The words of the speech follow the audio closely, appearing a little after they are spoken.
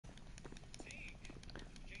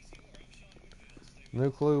No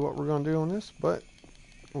clue what we're gonna do on this, but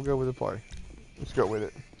we'll go with the play. Let's go with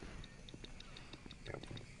it. Yep.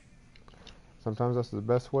 Sometimes that's the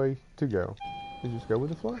best way to go. You just go with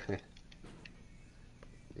the flow.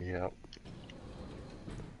 Yep.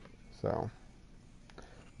 So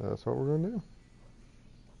that's what we're gonna do.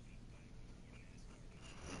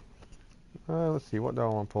 Let's see, what do I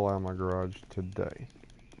want to pull out of my garage today?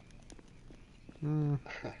 Let's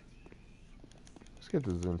get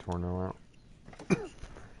the Zentorno out.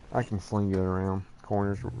 I can sling it around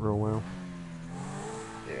corners real well.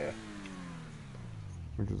 Yeah.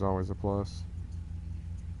 Which is always a plus.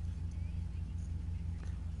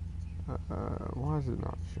 Why is it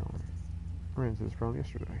not showing? I ran into this problem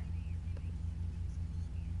yesterday.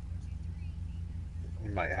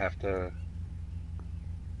 You might have to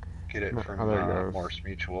get it No, oh, from there it goes. Morse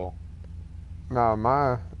Mutual. No,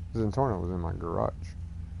 my Zentorno was in my garage.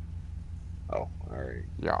 Oh, alright.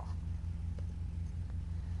 Yeah.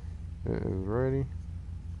 It is ready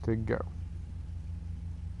to go.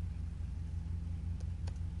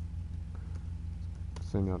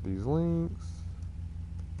 Send out these links.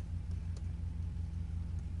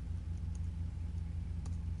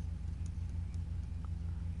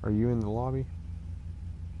 Are you in the lobby?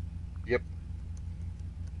 Yep.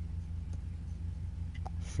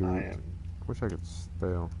 Shoot. I am. Wish I could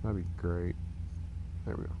spell. That'd be great.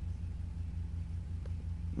 There we go.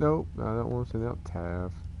 Nope, I don't want to send out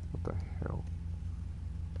TAV. What the hell?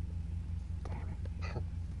 Damn it.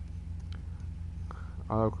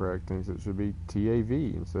 Autocorrect thinks it should be TAV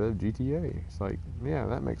instead of GTA. It's like, yeah,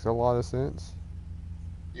 that makes a lot of sense.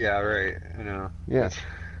 Yeah, right. I know. Yeah.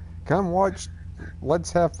 Come watch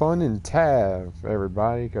Let's Have Fun in TAV,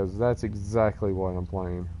 everybody, because that's exactly what I'm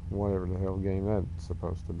playing. Whatever the hell game that's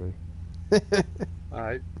supposed to be.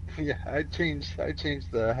 I yeah, I changed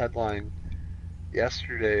the headline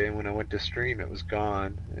yesterday, and when I went to stream it was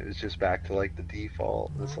gone. It was just back to like the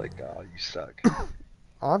default. It's like, oh, you suck.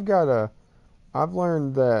 I've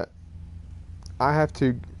learned that I have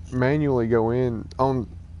to manually go in on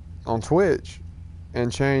Twitch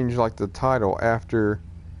and change like the title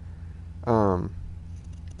um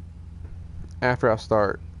after I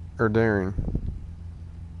start or during,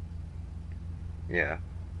 Yeah.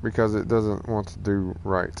 because it doesn't want to do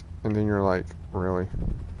right. And then you're like, really?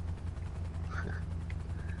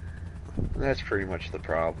 That's pretty much the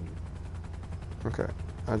problem. Okay.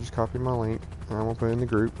 I just copied my link and I'm gonna put it in the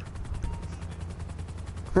group.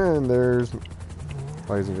 And there's,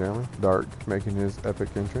 ladies and gentlemen, Dark making his epic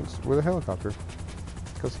entrance with a helicopter.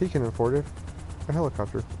 Because he can afford a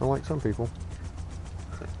helicopter, unlike some people.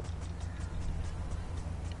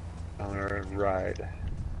 Alright.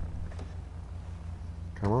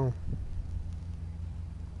 Come on.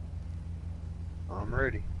 I'm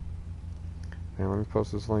ready. And let me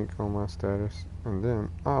post this link on my status, and then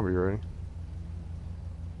I'll be ready.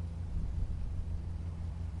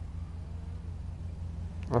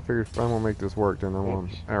 I figured if I'm gonna make this work, then I'm gonna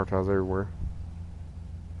advertise everywhere.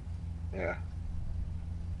 Yeah.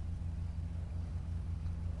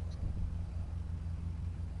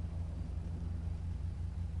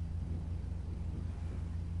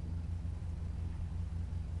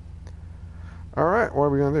 Alright, what are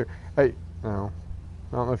we gonna do? Hey, no.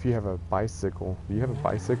 I don't know if you have a bicycle. Do you have a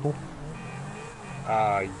bicycle?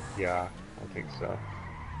 Yeah, I think so.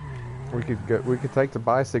 We could take the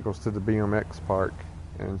bicycles to the BMX park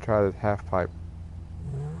and try the half pipe.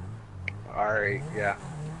 Alright, yeah.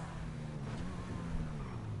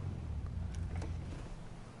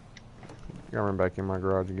 Gotta run back in my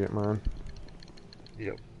garage and get mine.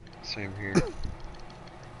 Yep. Same here.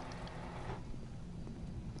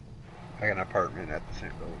 I got an apartment at the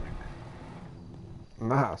same building.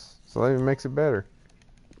 Nice. So that even makes it better.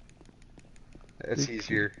 It's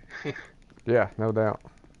easier. Yeah, no doubt.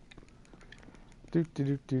 Do.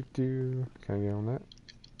 Can I get on that?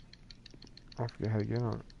 I forget how to get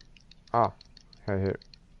on it. Ah, had to hit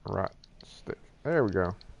right stick. There we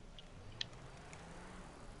go.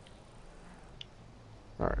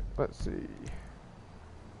 Alright, let's see.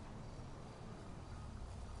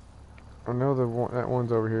 I know that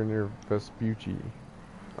one's over here near Vespucci.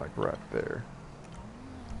 Like right there.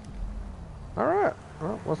 Alright,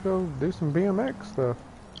 well, let's go do some BMX stuff.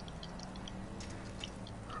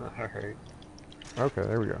 Alright. Okay,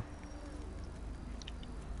 there we go.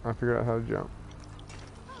 I figured out how to jump.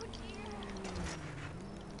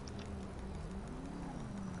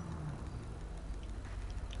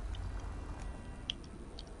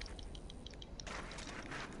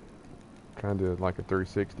 Kind of did like a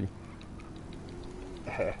 360.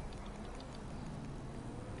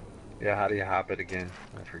 Yeah, how do you hop it again?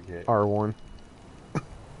 I forget. R1.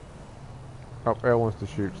 Oh, L wants to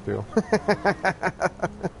shoot still.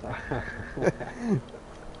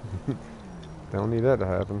 Don't need that to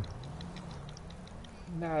happen.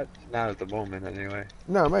 Not at the moment, anyway.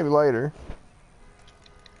 No, maybe later.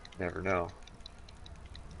 Never know.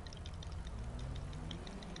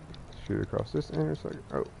 Shoot across this intersection.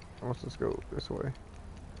 Oh, let's just go this way.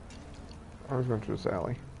 I was going to this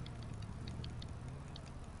alley.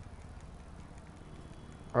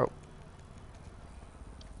 Oh.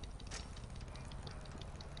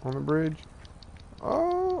 On the bridge.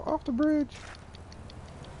 Oh, off the bridge.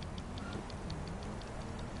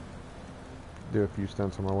 Do a few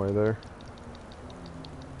stunts on my way there.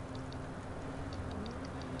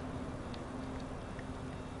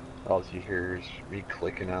 All you hear is me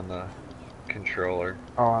clicking on the controller.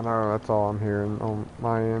 Oh, I know. That's all I'm hearing on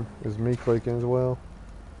my end is me clicking as well.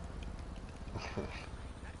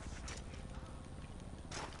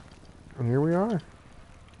 And here we are.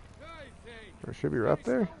 It should be right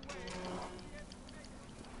there.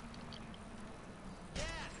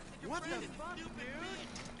 What the fuck, dude?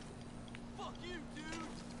 Fuck you, dude!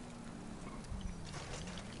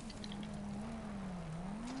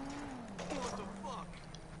 What the fuck?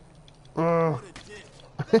 What a dick.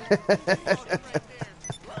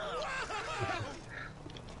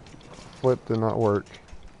 Flip did not work.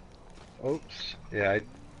 Oops. Yeah,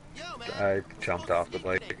 I jumped off the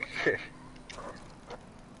bike.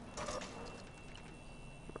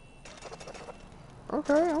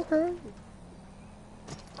 Okay, okay.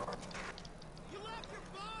 You left your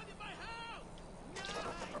phone in my house!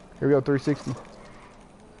 Here we go, 360.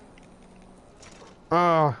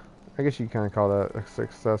 Ah, I guess you kind of call that a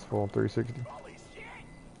successful 360.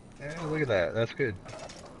 Yeah, look at that. That's good.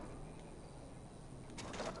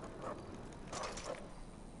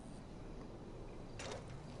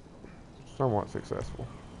 Somewhat successful.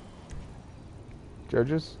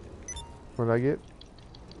 Judges? What did I get?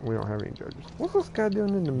 We don't have any judges. What's this guy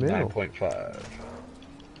doing in the middle? 9.5.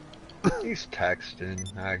 He's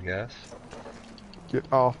texting, I guess.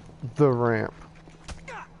 Get off the ramp.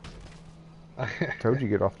 Told you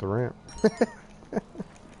get off the ramp.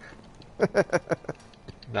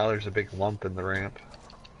 Now there's a big lump in the ramp.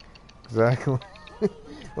 Exactly.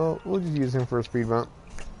 Well, we'll just use him for a speed bump.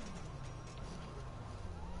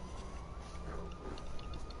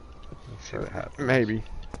 Let's see what happens. Maybe.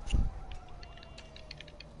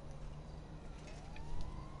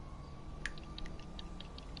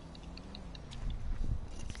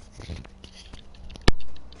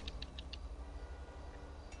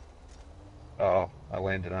 Oh, I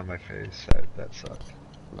landed on my face. That sucked.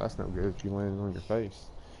 That's no good if you landed on your face.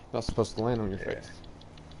 Not supposed to land on your Yeah. face.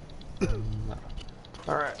 No.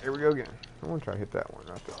 Alright, here we go again. I want to try to hit that one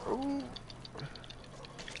right there. Ooh.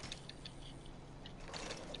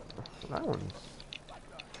 That one's...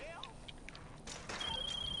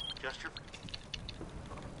 Just your...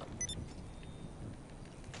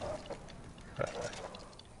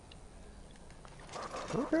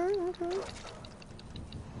 Okay, okay.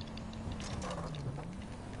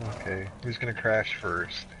 Okay, who's gonna crash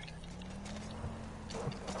first?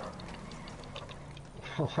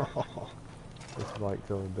 This bike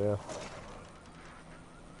till death.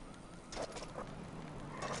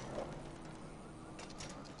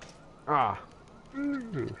 Ah!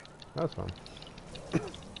 Ooh. That's fun.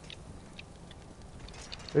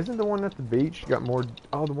 Isn't the one at the beach got more...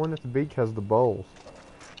 Oh, the one at the beach has the bowls.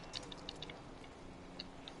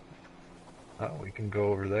 Oh, we can go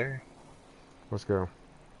over there. Let's go.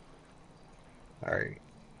 Alright.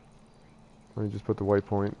 Let me just put the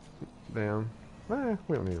waypoint down.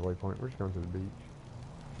 We don't need a waypoint. We're just going to the beach.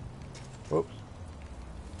 Whoops.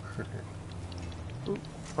 Oop.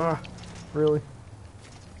 Ah, really?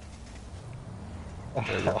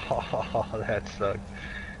 Oh, that sucked.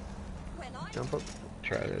 Jump up.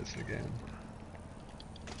 Try this again.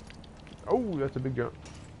 Oh, that's a big jump.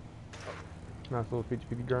 Nice little peachy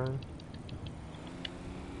grind.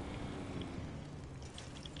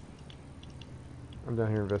 I'm down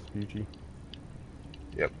here in Vespucci.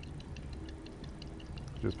 Yep.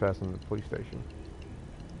 Just passing the police station.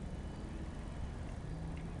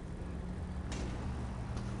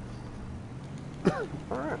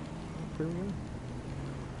 Alright. Here we go.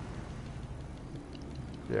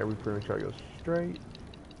 Yeah, we pretty much gotta go straight.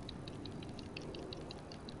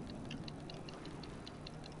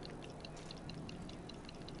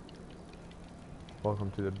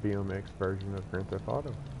 Welcome to the BMX version of Grand Theft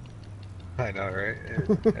Auto. I know, right?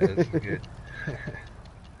 It is good.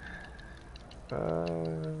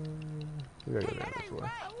 We gotta go down this way.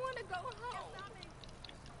 I want to go home.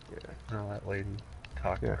 Yeah. Oh, that lady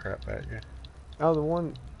talking Yeah. crap at you. Oh, the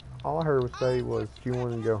one all I heard was say was she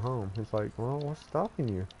wanted to go home. It's like, well, what's stopping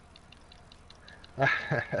you? I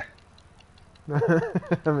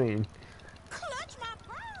mean, Clutch my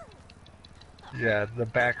pearl. Yeah, the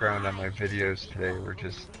background on my videos today were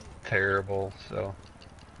just terrible, so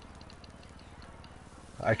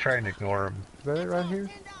I try and ignore them. is that it right here? $10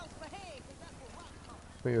 per head, 'cause that's what rock costs.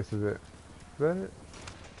 I think this is it. Is that it?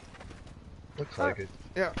 Looks Ah, like it.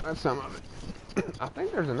 yeah, that's some of it. I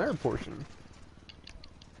think there's another portion.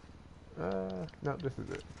 No, this is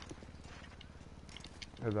it.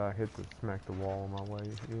 As I hit the smack the wall on my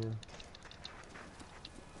way in.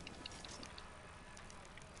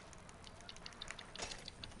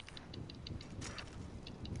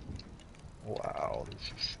 Wow,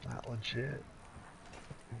 this is not legit.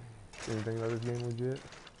 Anything about this game legit?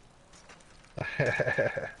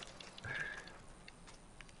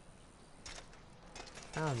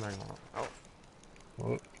 How am I going? Oh,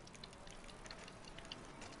 Whoop,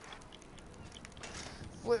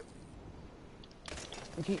 flip.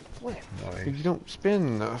 You can't flip. nice. Because you don't spin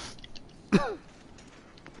enough.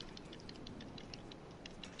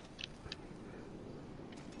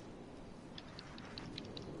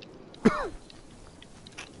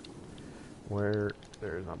 Where?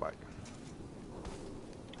 There's my bike.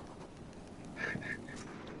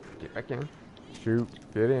 Get back in. Shoot.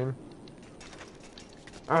 Get in.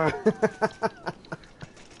 Ah.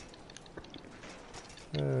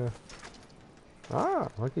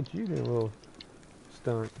 Look at you doing a little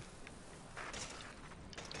stunt.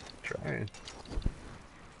 Trying.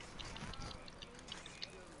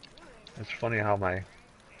 It's funny how my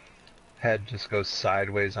head just goes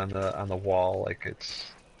sideways on the wall, like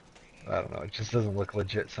it's, I don't know, it just doesn't look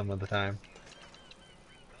legit some of the time.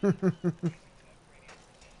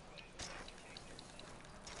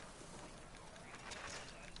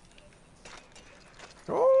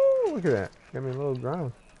 Oh, look at that. Got me a little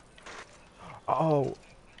ground. Oh,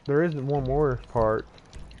 there is one more part.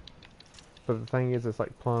 But the thing is, it's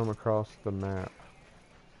like plumb across the map.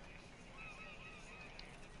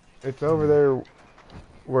 It's over there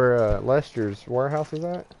where Lester's warehouse is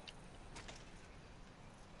at.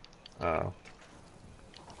 Oh.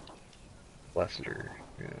 Lester,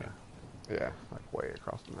 yeah. Yeah, like way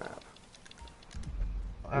across the map.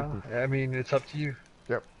 I mean, it's up to you.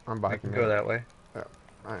 Yep, I'm I biking can go now. that way. Yep,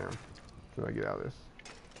 I am. Till I get out of this.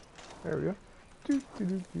 There we go. Doo, doo,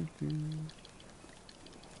 doo, doo, doo.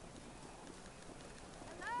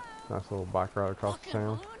 Nice little bike ride across the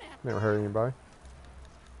town. Never hurt anybody.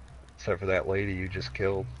 Except for that lady you just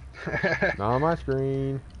killed. Not on my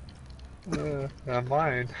screen. On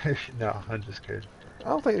mine. No, I'm just kidding. I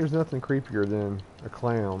don't think there's nothing creepier than a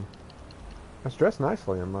clown. That's dressed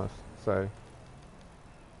nicely, I must say.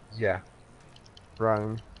 Yeah.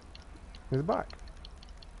 Riding his bike.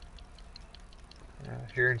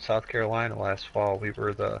 Here in South Carolina last fall, we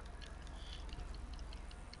were the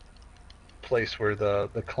place where the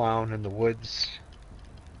clown in the woods.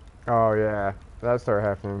 Oh yeah, that started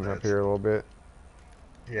happening up here a little bit.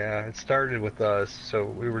 Yeah, it started with us, so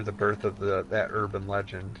we were the birth of that urban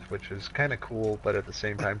legend, which is kind of cool, but at the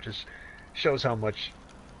same time just shows how much,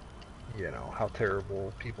 how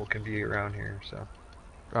terrible people can be around here. So.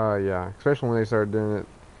 Yeah, especially when they started doing it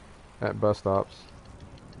at bus stops.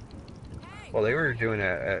 Well, they were doing it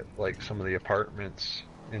at like some of the apartments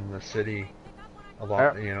in the city. A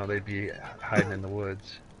lot, they'd be hiding in the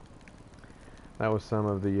woods. That was some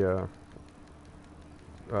of the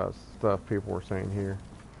stuff people were saying here.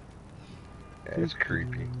 Yeah, it's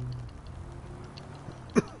creepy.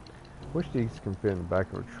 Wish these can fit in the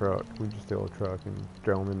back of a truck. We just steal a truck and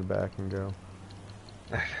throw them in the back and go.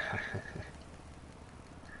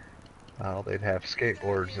 Well, they'd have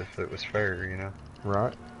skateboards if it was fair.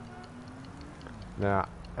 Right? Now,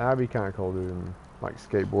 that'd be kind of cool doing like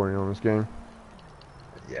skateboarding on this game.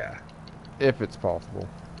 Yeah. If it's possible.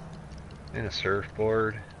 And a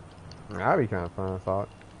surfboard. That'd be kind of fun, I thought.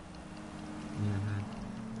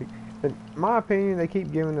 Mm-hmm. In my opinion, they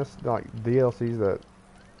keep giving us like DLCs that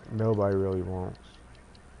nobody really wants.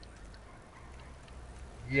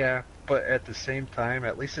 Yeah, but at the same time,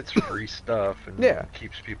 at least it's free stuff and Yeah.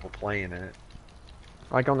 keeps people playing it.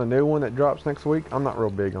 Like on the new one that drops next week, I'm not real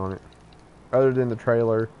big on it. Other than the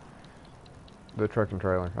trailer, the truck and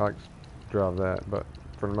trailer. I like to drive that, but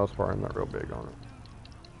for the most part, I'm not real big on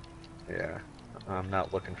it. Yeah. I'm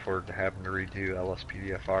not looking forward to having to redo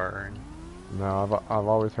LSPDFR. And No, I've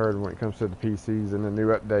always heard when it comes to the PCs and the new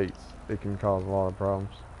updates, it can cause a lot of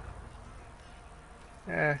problems.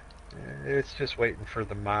 it's just waiting for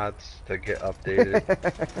the mods to get updated.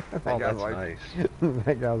 Oh, that's nice.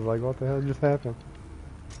 That guy was like, what the hell just happened?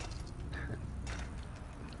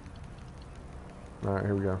 Alright,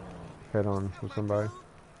 here we go. Head on with somebody.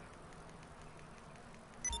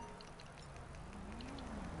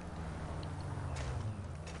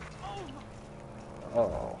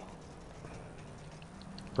 Oh.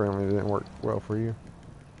 Apparently it didn't work well for you.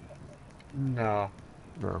 No.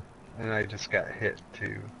 No. And I just got hit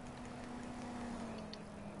too.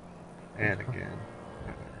 And again.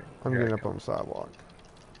 I'm getting up on the sidewalk.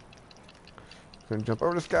 Gonna jump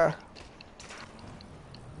over this guy.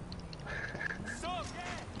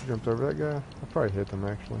 Jumped over that guy. I probably hit him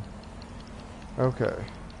actually. Okay.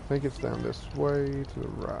 I think it's down this way to the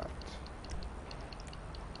right.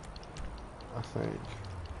 I think.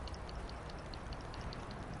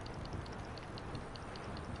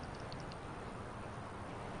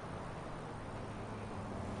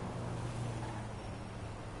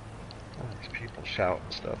 All these people shouting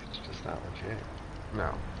stuff. It's just not legit.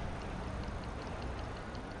 No.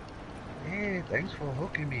 Hey, thanks for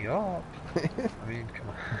hooking me up. I mean, come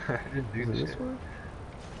on. I didn't do Is it this this shit. way?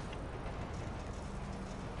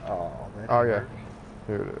 Oh, that Oh, didn't yeah. work.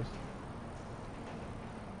 Here it is.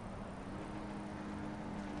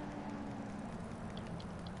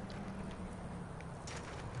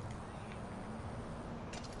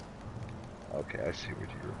 Okay, I see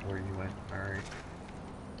where you went. All right.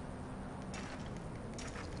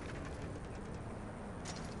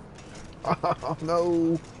 Oh,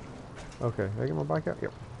 no. Okay, did I get my bike out?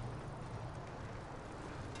 Yep.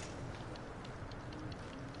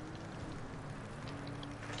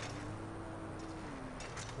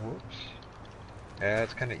 Whoops. Yeah,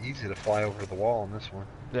 it's kind of easy to fly over the wall on this one.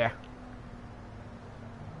 Yeah.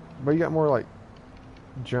 But you got more, like,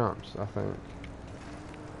 jumps, I think.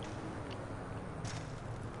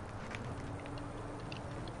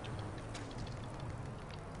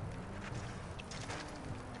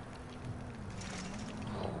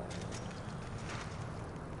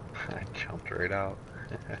 I jumped right out.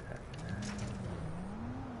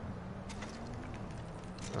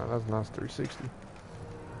 Oh, that's a nice 360.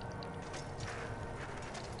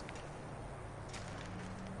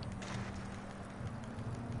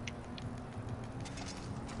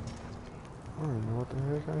 I don't even know what the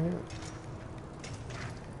heck I hit.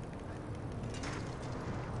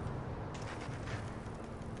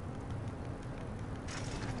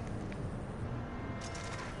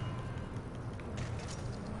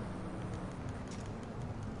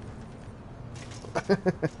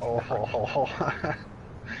 Oh.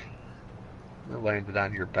 It landed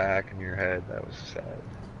on your back and your head. That was sad.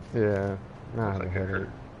 Yeah, now I have Looks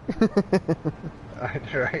a like it headache.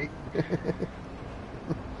 hurt. Right?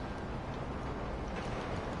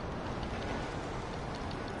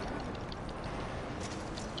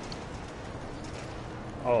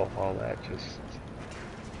 Oh, well, that just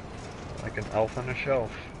like an elf on a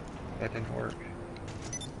shelf. That didn't work.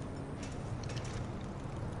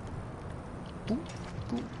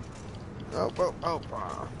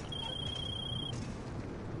 Oh.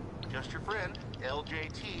 Just your friend,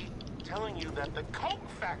 LJT, telling you that the Coke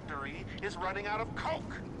factory is running out of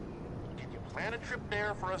Coke. Can you plan a trip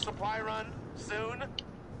there for a supply run soon?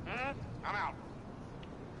 I'm out.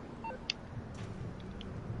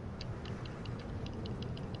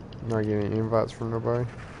 Not getting any invites from nobody.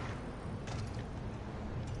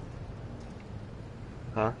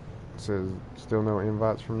 Huh? It says still no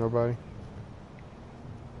invites from nobody.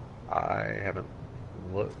 I haven't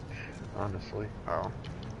looked, honestly. Oh.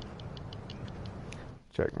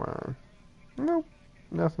 Check mine. Nope.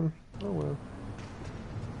 Nothing. Oh well.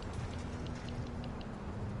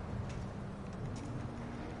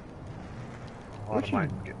 A lot of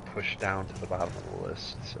mine get pushed down to the bottom of the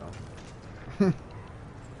list, so.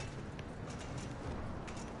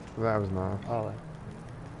 That was nice. Oh,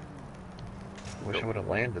 wish I would have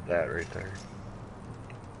landed that right there.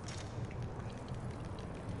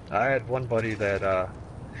 I had one buddy that,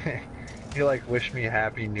 he like wished me a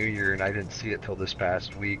happy new year and I didn't see it till this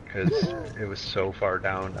past week because it was so far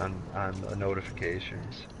down on the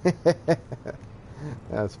notifications.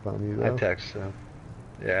 That's funny I though. texted him.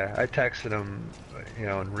 Yeah, I texted him, you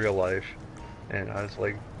know, in real life, and I was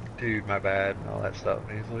like, dude, my bad, and all that stuff,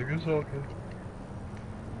 and he's like, it's okay.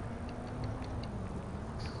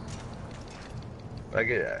 I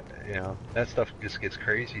get, you know, that stuff just gets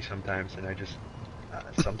crazy sometimes, and I just,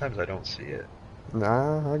 sometimes I don't see it.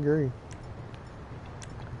 Nah, I agree.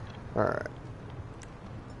 Alright.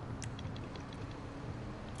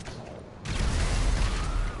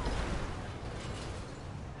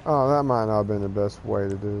 Oh, that might not have been the best way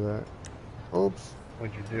to do that. Oops.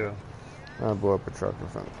 What'd you do? I blew up a truck in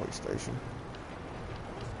front of the police station.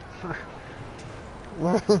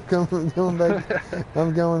 Well, coming back.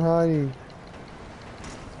 I'm going hiding.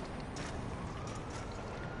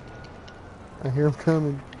 I hear them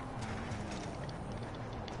coming.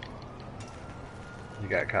 You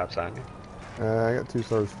got cops on you? I got two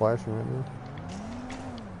stars flashing right now.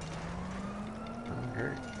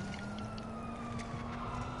 Great.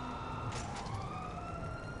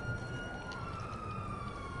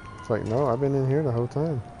 It's like, no, I've been in here the whole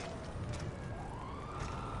time.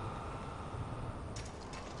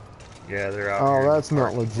 Yeah, they're out Oh, here in the that's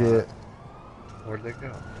not parking legit. lot. Where'd they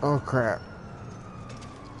go? Oh, crap.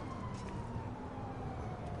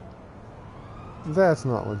 That's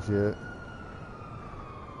not legit.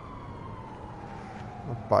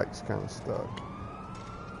 My bike's kind of stuck.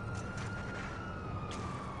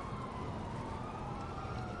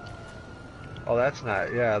 Oh, that's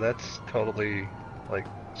not. Yeah, that's totally like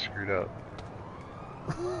screwed up.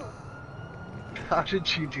 How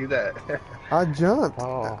did you do that? I jumped.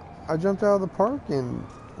 Oh, I jumped out of the park and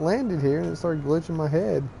landed here, and it started glitching my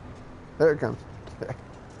head. There it comes.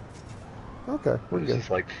 Okay, it we're was good. just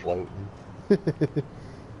like floating.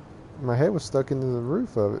 My head was stuck into the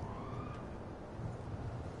roof of it.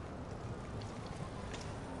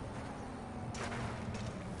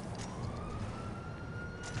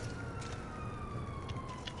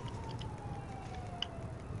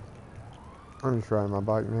 I'm just riding my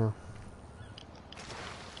bike now.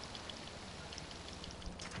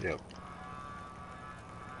 Yep.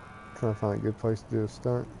 Trying to find a good place to do a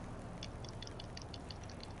stunt.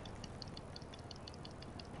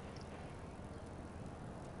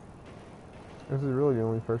 This is really the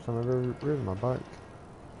only first time I've ever ridden my bike.